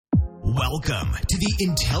Welcome to the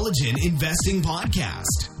Intelligent Investing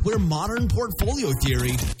Podcast, where modern portfolio theory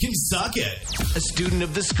can suck it. A student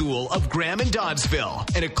of the School of Graham and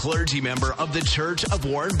Doddsville and a clergy member of the Church of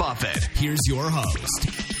Warren Buffett. Here's your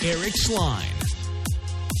host, Eric Schlein.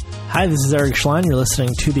 Hi, this is Eric Schlein. You're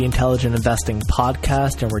listening to the Intelligent Investing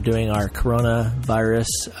Podcast, and we're doing our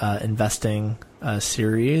coronavirus investing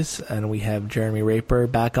series. And we have Jeremy Raper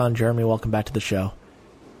back on. Jeremy, welcome back to the show.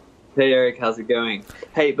 Hey Eric, how's it going?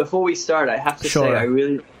 Hey, before we start, I have to say I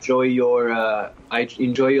really enjoy your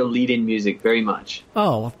lead-in music very much.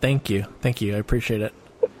 Oh, well, thank you. I appreciate it.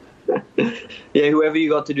 Yeah, whoever you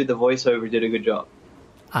got to do the voiceover did a good job.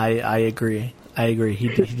 I agree. He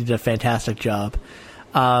did a fantastic job.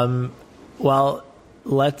 Well,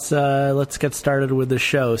 let's get started with the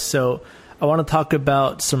show. So I want to talk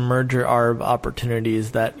about some merger arb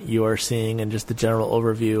opportunities that you are seeing and just the general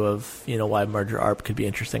overview of, why merger arb could be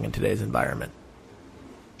interesting in today's environment.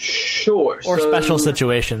 Sure. Or special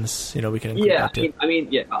situations, we can include that too.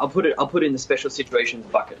 I'll put it in the special situations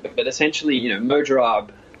bucket. But essentially, merger arb,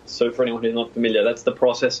 so for anyone who's not familiar, that's the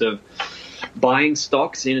process of buying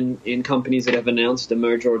stocks in companies that have announced a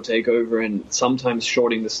merger or takeover, and sometimes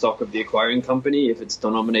shorting the stock of the acquiring company if it's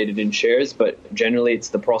denominated in shares. But generally, it's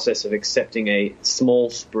the process of accepting a small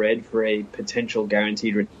spread for a potential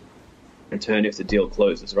guaranteed return if the deal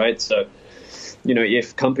closes, right? So,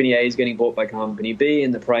 if company A is getting bought by company B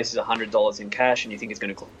and the price is $100 in cash, and you think it's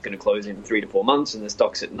going to close in 3 to 4 months, and the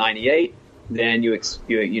stock's at 98. Then you're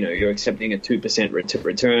accepting a 2%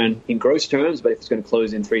 return in gross terms, but if it's going to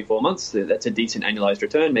close in 3-4 months, that's a decent annualized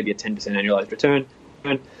return, maybe a 10% annualized return,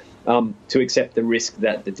 to accept the risk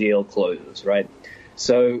that the deal closes, right?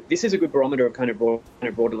 So this is a good barometer of kind of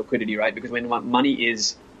broader liquidity, right? Because when money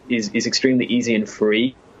is extremely easy and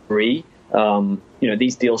free,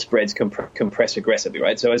 these deal spreads compress aggressively,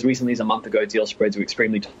 right? So as recently as a month ago, deal spreads were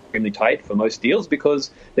extremely tight for most deals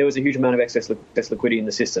because there was a huge amount of excess liquidity in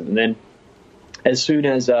the system, and then as soon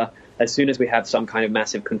as we have some kind of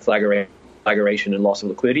massive conflagration and loss of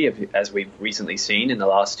liquidity, as we've recently seen in the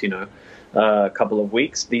last couple of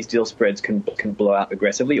weeks, these deal spreads can blow out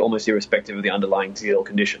aggressively, almost irrespective of the underlying deal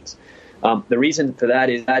conditions. The reason for that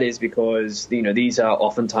is because these are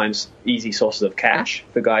oftentimes easy sources of cash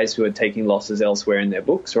for guys who are taking losses elsewhere in their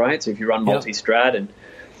books, right? So if you run multi-strat and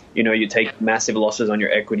you take massive losses on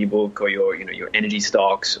your equity book or your energy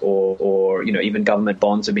stocks or even government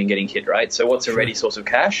bonds have been getting hit, right? So what's a ready source of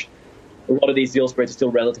cash? A lot of these deal spreads are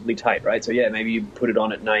still relatively tight, right? So maybe you put it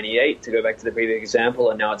on at 98 to go back to the previous example,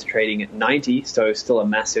 and now it's trading at 90. So still a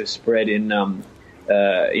massive spread in terms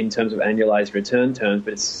of annualized return terms,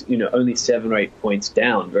 but it's only 7 or 8 points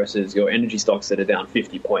down versus your energy stocks that are down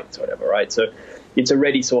 50 points or whatever, right? So it's a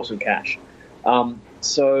ready source of cash.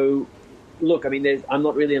 Look, I'm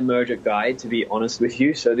not really a merger guy, to be honest with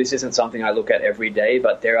you, so this isn't something I look at every day,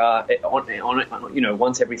 but there are,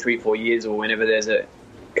 once every 3-4 years or whenever there's a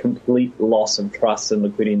complete loss of trust and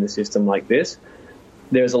liquidity in the system like this,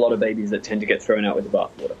 there's a lot of babies that tend to get thrown out with the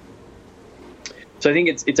bathwater. So I think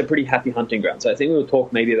it's a pretty happy hunting ground. So I think we'll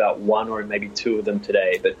talk maybe about one or maybe two of them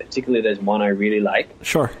today, but particularly there's one I really like.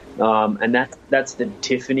 Sure. And that's the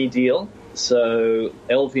Tiffany deal. So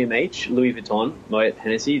LVMH, Louis Vuitton, Moet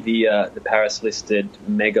Hennessy, the Paris-listed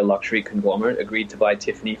mega luxury conglomerate, agreed to buy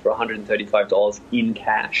Tiffany for $135 in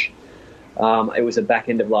cash. It was the back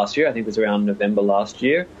end of last year. I think it was around November last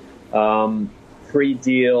year.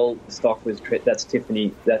 Pre-deal, stock was that's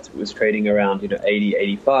Tiffany. That was trading around 80,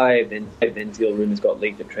 85. Then deal rumors got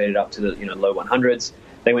leaked. It traded up to the low 100s.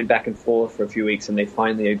 They went back and forth for a few weeks, and they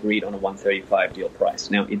finally agreed on a $135 deal price.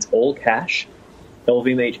 Now it's all cash.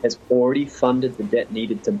 LVMH has already funded the debt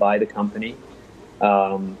needed to buy the company.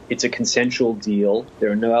 It's a consensual deal.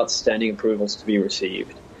 There are no outstanding approvals to be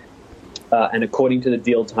received. And according to the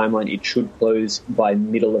deal timeline, it should close by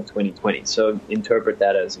middle of 2020. So interpret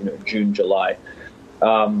that as June, July.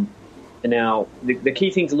 Now, the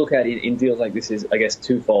key thing to look at in deals like this is, I guess,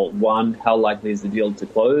 twofold. One, how likely is the deal to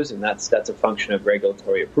close? And that's a function of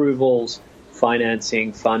regulatory approvals,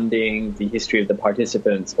 financing, funding, the history of the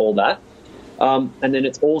participants, all that. And then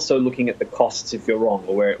it's also looking at the costs if you're wrong,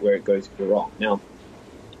 or where it goes if you're wrong. Now,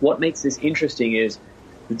 what makes this interesting is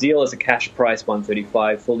the deal is a cash price,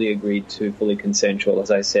 $135, fully agreed to, fully consensual.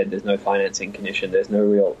 As I said, there's no financing condition. There's no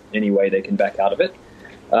real any way they can back out of it.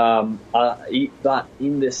 But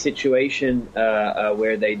in the situation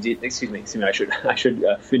where they did, excuse me, I should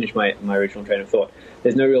finish my original train of thought.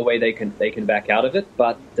 There's no real way they can back out of it.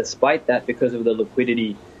 But despite that, because of the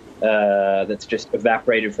liquidity that's just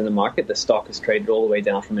evaporated from the market, the stock has traded all the way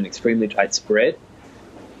down from an extremely tight spread,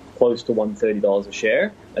 close to $130 a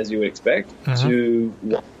share, as you would expect, to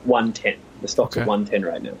 $110. The stock's at $110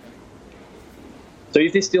 right now. So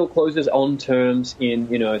if this deal closes on terms in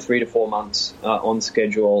 3 to 4 months on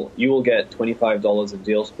schedule, you will get $25 of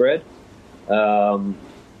deal spread,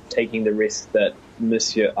 taking the risk that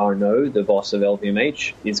Monsieur Arnault, the boss of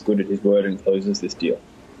LVMH, is good at his word and closes this deal.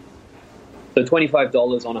 So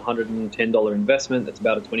 $25 on a $110 investment, that's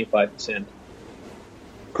about a 25%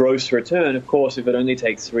 gross return. Of course, if it only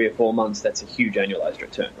takes 3 or 4 months, that's a huge annualized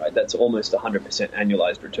return, right? That's almost 100%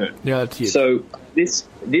 annualized return. Yeah, that's huge. So this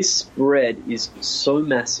spread is so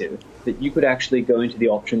massive that you could actually go into the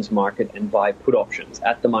options market and buy put options,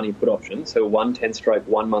 at the money put options. So 1 10-strike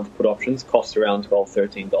 1 month put options cost around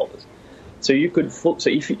 $12, $13. So you could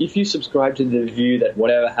if you subscribe to the view that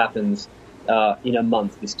whatever happens in a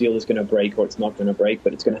month, this deal is going to break or it's not going to break,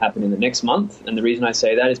 but it's going to happen in the next month. And the reason I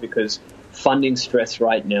say that is because funding stress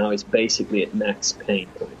right now is basically at max pain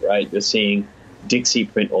point, right? You're seeing Dixie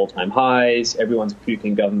print all-time highs. Everyone's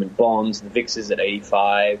puking government bonds. The VIX is at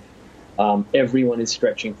 85. Everyone is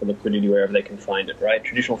stretching for liquidity wherever they can find it, right?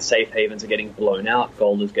 Traditional safe havens are getting blown out.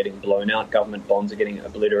 Gold is getting blown out. Government bonds are getting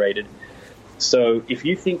obliterated. So if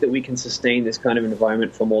you think that we can sustain this kind of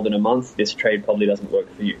environment for more than a month, this trade probably doesn't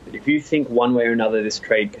work for you. But if you think one way or another this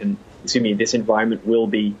environment will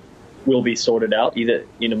be sorted out either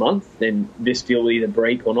in a month, then this deal will either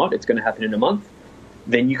break or not. It's going to happen in a month.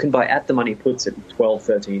 Then you can buy at the money puts at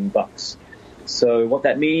 $12, $13. So what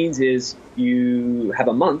that means is you have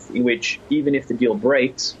a month in which even if the deal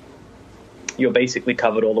breaks, you're basically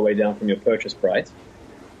covered all the way down from your purchase price.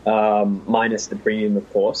 Minus the premium,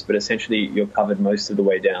 of course, but essentially you're covered most of the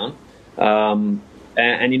way down.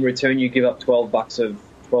 And in return, you give up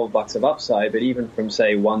 $12 of upside. But even from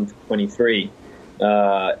say 123,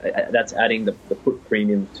 that's adding the put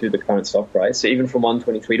premium to the current stock price. So even from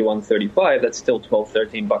 123 to 135, that's still $12,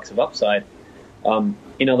 $13 of upside.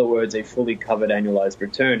 In other words, a fully covered annualized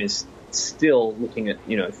return is still looking at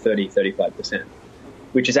 30, 35%,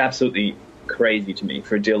 which is absolutely crazy to me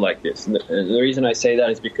for a deal like this. And the reason I say that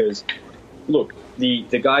is because, look, the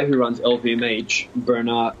guy who runs LVMH,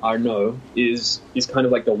 Bernard Arnault, is kind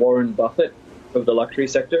of like the Warren Buffett of the luxury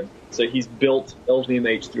sector. So he's built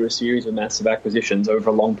LVMH through a series of massive acquisitions over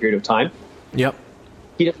a long period of time. Yep.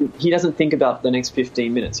 He doesn't think about the next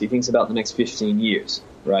 15 minutes. He thinks about the next 15 years,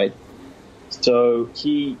 right? So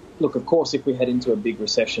of course, if we head into a big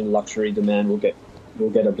recession, luxury demand will get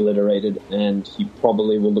obliterated, and he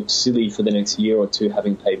probably will look silly for the next year or two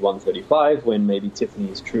having paid 135 when maybe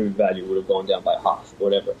Tiffany's true value would have gone down by half,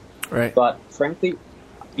 whatever. Right. But frankly,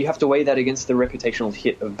 you have to weigh that against the reputational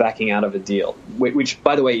hit of backing out of a deal, which,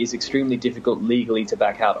 by the way, is extremely difficult legally to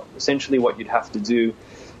back out of. Essentially, what you'd have to do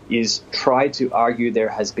is try to argue there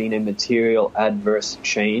has been a material adverse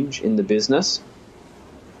change in the business,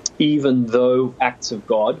 even though acts of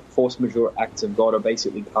God, force majeure acts of God, are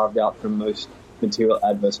basically carved out from most material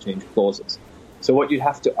adverse change clauses. So what you'd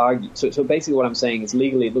have to argue, so basically what I'm saying is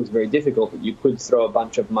legally it looks very difficult, but you could throw a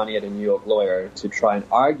bunch of money at a New York lawyer to try and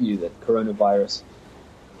argue that coronavirus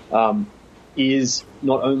is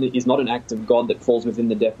not an act of God that falls within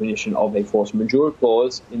the definition of a force majeure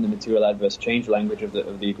clause in the material adverse change language of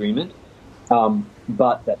the agreement,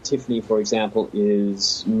 but that Tiffany, for example,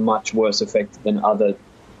 is much worse affected than other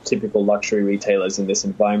typical luxury retailers in this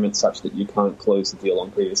environment, such that you can't close the deal on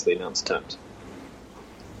previously announced terms.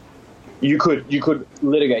 You could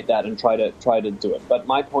litigate that and try to do it. But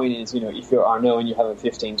my point is, if you're Arnault and you have a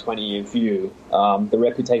 15, 20-year view, the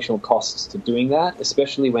reputational costs to doing that,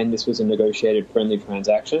 especially when this was a negotiated friendly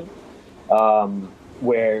transaction,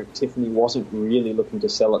 where Tiffany wasn't really looking to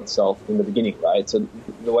sell itself in the beginning, right? So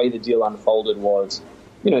the way the deal unfolded was,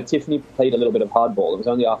 Tiffany played a little bit of hardball. It was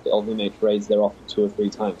only after LVMH raised their offer 2 or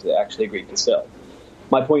 3 times they actually agreed to sell.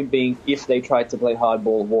 My point being, if they tried to play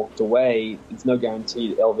hardball, walked away, it's no guarantee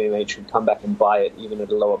that LVMH would come back and buy it even at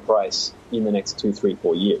a lower price in the next 2, 3,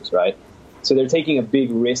 4 years, right? So they're taking a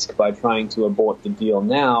big risk by trying to abort the deal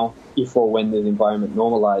now. If or when the environment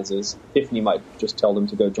normalizes, Tiffany might just tell them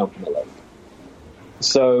to go jump in the lake.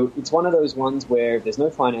 So it's one of those ones where there's no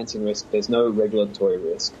financing risk, there's no regulatory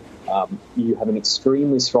risk. You have an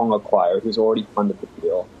extremely strong acquirer who's already funded the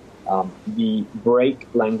deal. The break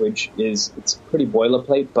language it's pretty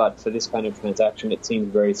boilerplate, but for this kind of transaction, it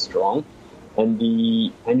seems very strong. And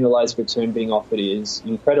the annualized return being offered is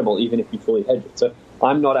incredible, even if you fully hedge it. So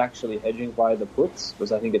I'm not actually hedging via the puts,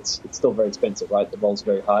 because I think it's still very expensive, right? The vol's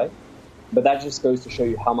very high. But that just goes to show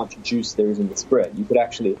you how much juice there is in the spread. You could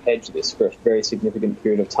actually hedge this for a very significant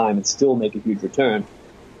period of time and still make a huge return.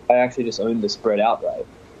 I actually just own the spread outright.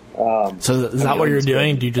 So is that what you're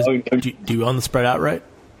doing? Do you own the spread outright?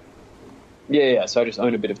 Yeah. So I just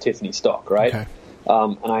own a bit of Tiffany stock, right? Okay.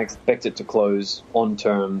 And I expect it to close on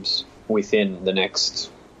terms within the next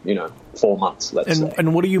 4 months, let's say.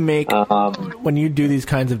 And what do you make when you do these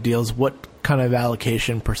kinds of deals? What kind of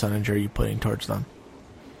allocation percentage are you putting towards them?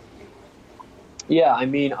 Yeah, I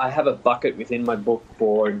mean, I have a bucket within my book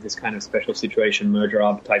for this kind of special situation merger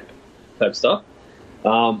arb type stuff.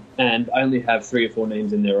 And I only have 3 or 4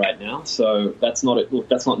 names in there right now, so that's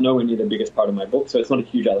not nowhere near the biggest part of my book, so it's not a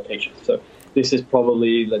huge allocation. So this is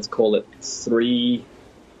probably, let's call it 3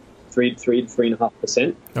 to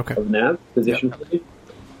 3.5% of NAV position. Yep.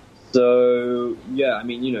 So yeah, I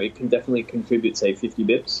mean, it can definitely contribute, say, 50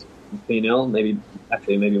 bips of P&L, maybe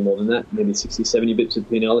more than that, maybe 60, 70 bips of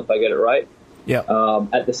P&L if I get it right. Yeah.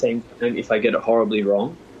 At the same time, if I get it horribly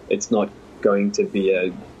wrong, it's not going to be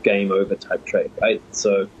a game over type trade, right?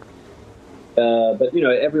 So, but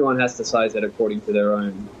everyone has to size it according to their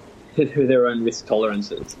own risk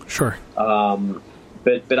tolerances. Sure.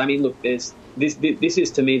 But I mean, look, this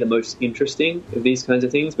is to me the most interesting of these kinds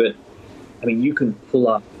of things. But I mean, you can pull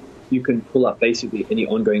up basically any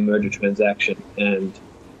ongoing merger transaction, and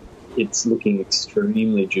it's looking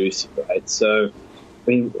extremely juicy, right? So, I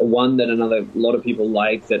mean, one that a lot of people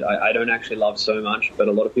like that I don't actually love so much, but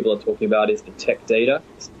a lot of people are talking about is the Tech Data,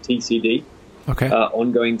 TCD,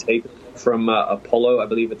 ongoing takeover from Apollo. I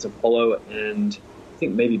believe it's Apollo, and I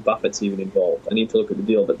think maybe Buffett's even involved. I need to look at the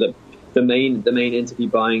deal, but the main entity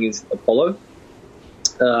buying is Apollo,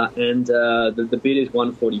 and the bid is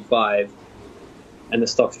 145, and the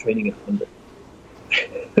stock's trading at 100.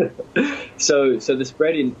 So the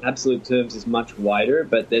spread in absolute terms is much wider,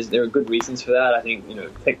 but there are good reasons for that. I think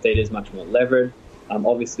Tech Data is much more levered.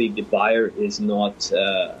 Obviously, the buyer is not.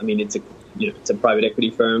 It's a private equity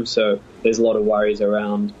firm, so there's a lot of worries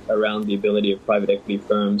around the ability of private equity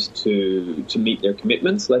firms to meet their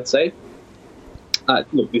commitments. Let's say,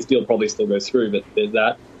 look, this deal probably still goes through, but there's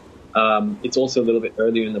that. It's also a little bit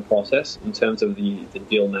earlier in the process in terms of the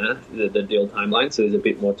deal math, the deal timeline, so there's a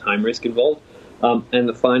bit more time risk involved. And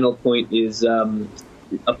the final point is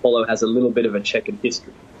Apollo has a little bit of a checkered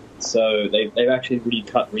history. So they've actually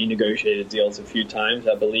renegotiated deals a few times.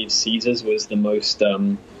 I believe Caesars was the most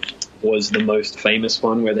famous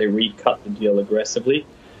one, where they recut the deal aggressively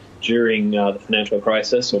during the financial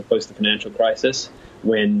crisis or post the financial crisis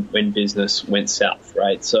when business went south,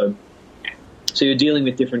 right? So you're dealing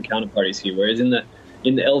with different counterparties here. Whereas in the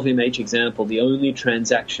LVMH example, the only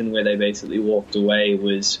transaction where they basically walked away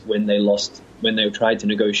was when they tried to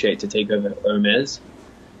negotiate to take over Hermes,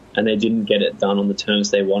 and they didn't get it done on the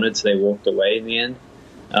terms they wanted, so they walked away in the end.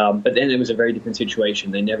 But then it was a very different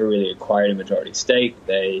situation. They never really acquired a majority stake.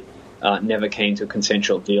 They never came to a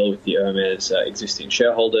consensual deal with the Hermes existing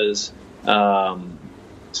shareholders.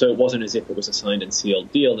 So it wasn't as if it was a signed and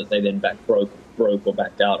sealed deal that they then broke or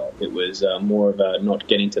backed out of. It was more of a not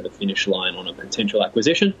getting to the finish line on a potential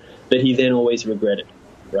acquisition that he then always regretted,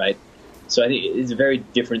 right? So I think it's a very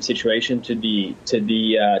different situation to the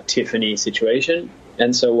Tiffany situation.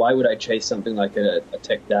 And so why would I chase something like a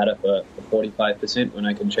Tech Data for 45% when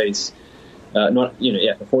I can chase for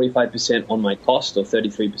 45% on my cost or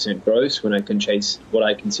 33% gross when I can chase what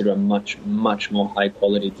I consider a much, much more high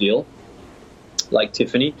quality deal like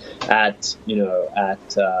Tiffany at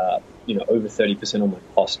over 30% on my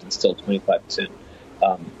cost and still 25%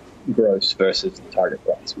 gross versus the target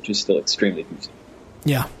price, which is still extremely decent.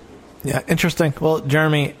 Yeah, interesting. Well,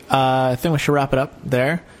 Jeremy, I think we should wrap it up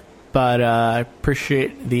there. But I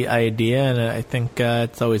appreciate the idea, and I think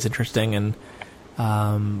it's always interesting. And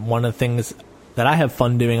one of the things that I have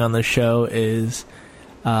fun doing on this show is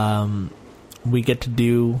we get to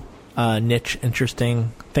do niche,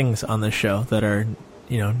 interesting things on this show that are,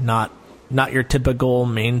 not your typical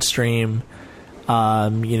mainstream,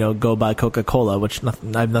 go buy Coca-Cola, which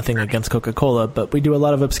I have nothing against Coca-Cola, but we do a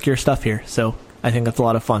lot of obscure stuff here. So I think that's a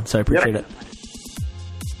lot of fun. So I appreciate it.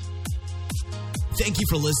 Thank you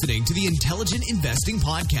for listening to the Intelligent Investing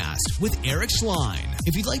Podcast with Eric Schlein.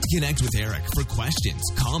 If you'd like to connect with Eric for questions,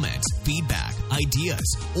 comments, feedback,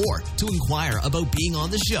 ideas, or to inquire about being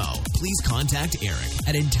on the show, please contact Eric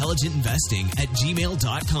at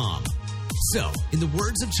intelligentinvesting@gmail.com. So, in the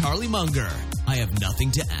words of Charlie Munger, I have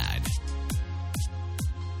nothing to add.